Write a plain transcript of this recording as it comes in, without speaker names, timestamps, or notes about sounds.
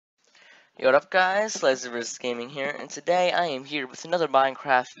Yo, what up guys, SlicerVSGaming here, and today I am here with another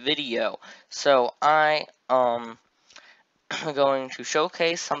Minecraft video. So I am going to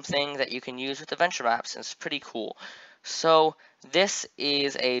showcase something that you can use with adventure maps, and it's pretty cool. So this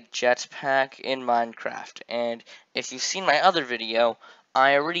is a jetpack in Minecraft, and if you've seen my other video,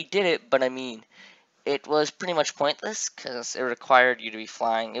 I already did it, but I mean, it was pretty much pointless because it required you to be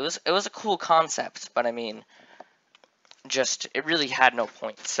flying. It was a cool concept, but I mean, it really had no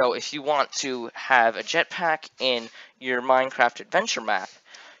point. So if you want to have a jetpack in your Minecraft adventure map,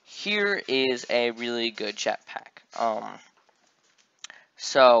 here is a really good jetpack. I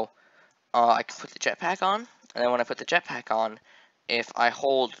can put the jetpack on, and then when I put the jetpack on, if I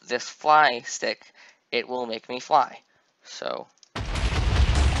hold this fly stick, it will make me fly. So,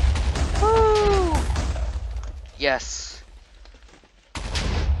 woo! Yes,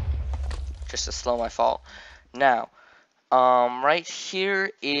 just to slow my fall. Now, right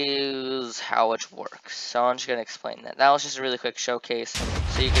here is how it works. So I'm just going to explain that. That was just a really quick showcase,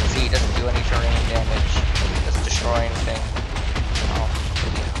 so you can see it doesn't do any terrain damage, it doesn't destroy anything.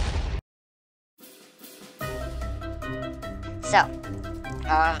 So,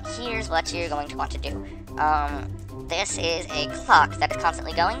 here's what you're going to want to do. This is a clock that is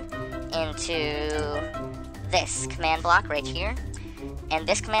constantly going into this command block right here. And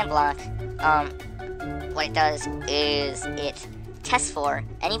this command block, what it does is it tests for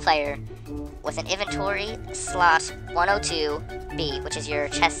any player with an inventory slot 102B, which is your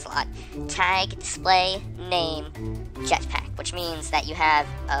chest slot, tag, display, name, jetpack, which means that you have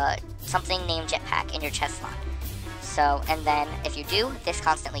something named jetpack in your chest slot. So, and then if you do, this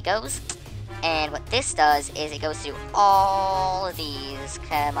constantly goes, and what this does is it goes through all of these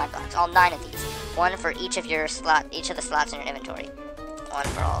command blocks, all 9 of these, one for each of the slots in your inventory, one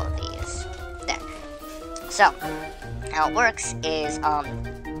for all of these, there. So, how it works is,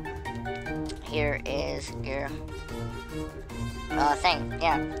 here is your thing,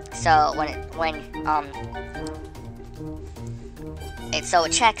 yeah. So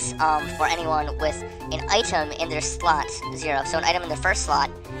it checks for anyone with an item in their slot 0. So an item in the first slot,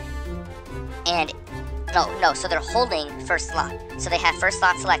 and so they're holding first slot. So they have first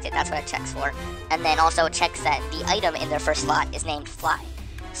slot selected. That's what it checks for. And then also it checks that the item in their first slot is named fly.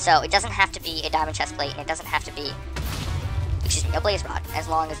 So it doesn't have to be a diamond chest plate, and it doesn't have to be, a blaze rod, as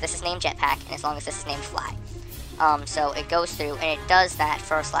long as this is named jetpack and as long as this is named fly. So it goes through and it does that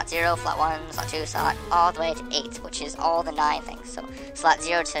for slot 0, slot 1, slot 2, slot all the way to 8, which is all the 9 things. So slot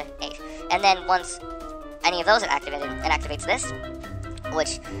 0 to 8. And then once any of those are activated, it activates this,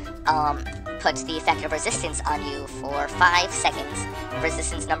 which puts the effect of resistance on you for 5 seconds.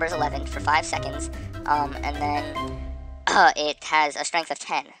 Resistance number is 11 for 5 seconds. And then it has a strength of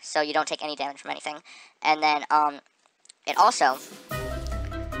 10, so you don't take any damage from anything. And then it also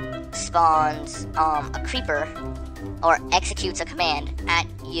spawns a creeper, or executes a command at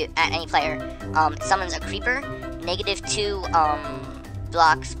any player. It summons a creeper -2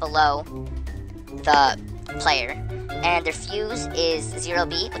 blocks below the player, and their fuse is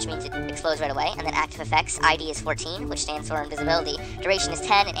 0B, which means it explodes right away, and then active effects, ID is 14, which stands for invisibility, duration is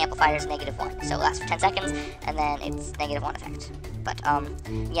 10, and amplifier is -1, so it lasts for 10 seconds, and then it's -1 effect. But,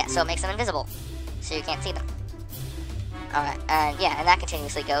 yeah, so it makes them invisible, so you can't see them. And yeah, and that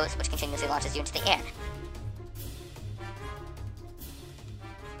continuously goes, which continuously launches you into the air.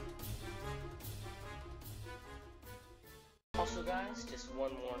 Also guys, just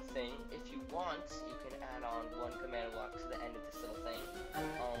one more thing. If you want, you can add on one command block to the end of this little thing,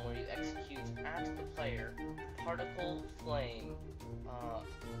 where you execute at the player, particle flame,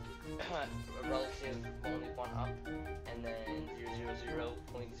 relative only 1 up, and then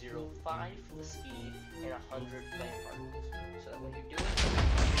 0.05 for the speed, and 100 flame particles. So that when you do it,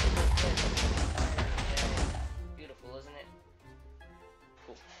 beautiful, isn't it?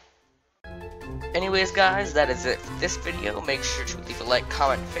 Cool. Anyways guys, that is it for this video. Make sure to leave a like,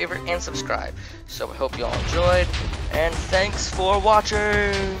 comment, favorite, and subscribe. So I hope you all enjoyed, and thanks for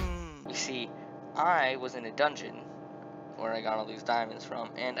watching! You see, I was in a dungeon where I got all these diamonds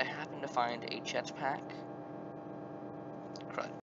from, and I happened to find a jetpack. Crud.